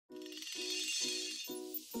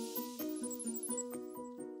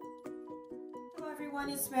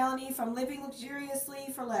everyone, it's Melanie from Living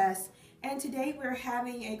Luxuriously for Less, and today we're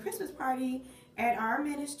having a Christmas party at our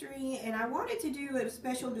ministry, and I wanted to do a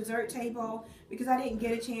special dessert table because I didn't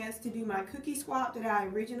get a chance to do my cookie swap that I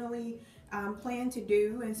originally planned to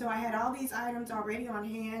do, and so I had all these items already on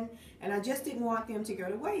hand and I just didn't want them to go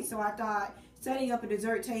to waste. So I thought setting up a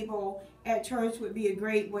dessert table at church would be a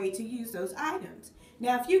great way to use those items.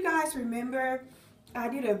 Now, if you guys remember, I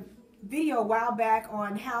did a video a while back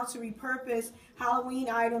on how to repurpose Halloween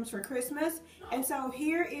items for Christmas, and so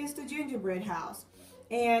here is the gingerbread house,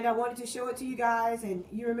 and I wanted to show it to you guys, and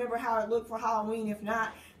you remember how it looked for Halloween. If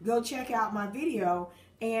not, go check out my video.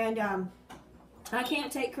 And I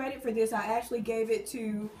can't take credit for this. I actually gave it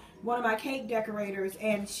to one of my cake decorators,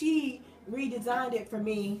 and she redesigned it for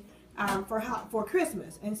me for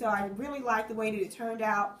Christmas, and so I really like the way that it turned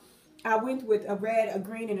out. I went with a red, a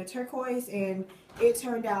green, and a turquoise, and it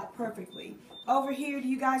turned out perfectly. Over here, do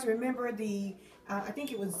you guys remember the, I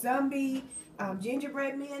think it was zombie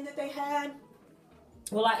gingerbread men that they had?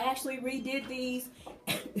 Well, I actually redid these,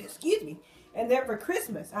 excuse me, and they're for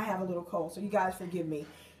Christmas. I have a little cold, so you guys forgive me.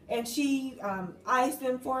 And she iced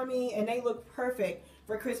them for me, and they look perfect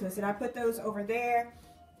for Christmas. And I put those over there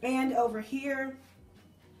and over here.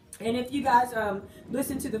 And if you guys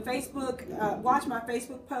listen to the Facebook, watch my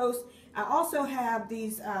Facebook post, I also have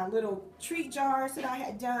these little treat jars that I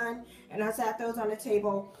had done, and I sat those on the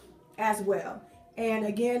table as well. And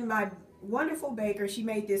again, my wonderful baker, she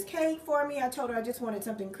made this cake for me. I told her I just wanted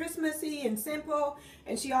something Christmassy and simple,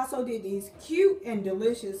 and she also did these cute and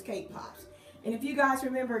delicious cake pops. And if you guys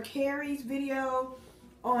remember Carrie's video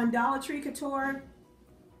on Dollar Tree Couture,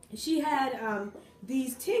 she had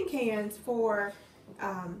these tin cans for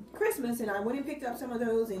Christmas, and I went and picked up some of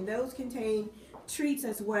those, and those contain treats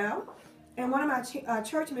as well. And one of my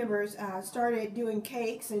church members started doing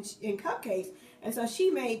cakes and cupcakes, and so she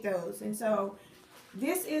made those. And so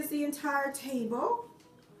this is the entire table.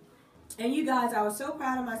 And you guys, I was so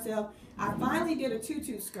proud of myself. I finally did a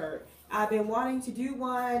tutu skirt. I've been wanting to do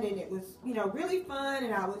one, and it was, you know, really fun,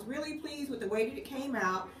 and I was really pleased with the way that it came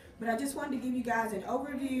out. But I just wanted to give you guys an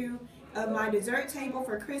overview of my dessert table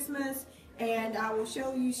for Christmas, and I will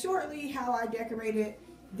show you shortly how I decorated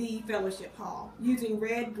the fellowship hall using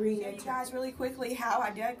red, green, and you guys really quickly how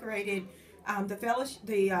I decorated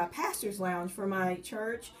the pastor's lounge for my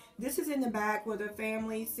church. This is in the back where the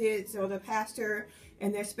family sits, or the pastor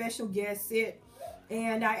and their special guests sit.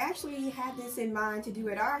 And I actually had this in mind to do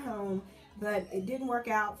at our home, but it didn't work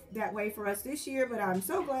out that way for us this year. But I'm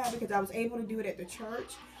so glad because I was able to do it at the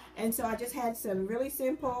church. And so I just had some really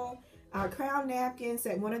simple crown napkins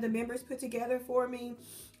that one of the members put together for me,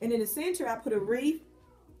 and in the center I put a wreath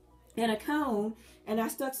and a cone, and I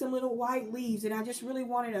stuck some little white leaves, and I just really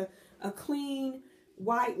wanted a clean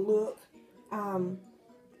white look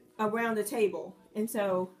around the table. And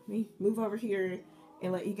so let me move over here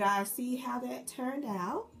and let you guys see how that turned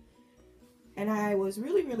out. And I was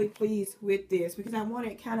really pleased with this because I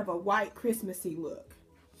wanted kind of a white Christmassy look.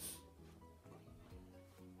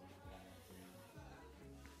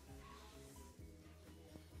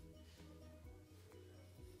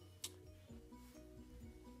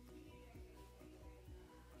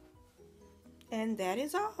 And that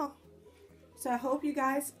is all. So I hope you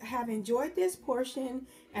guys have enjoyed this portion,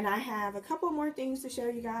 and I have a couple more things to show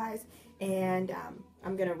you guys, and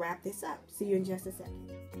I'm gonna wrap this up. See you in just a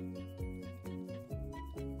second.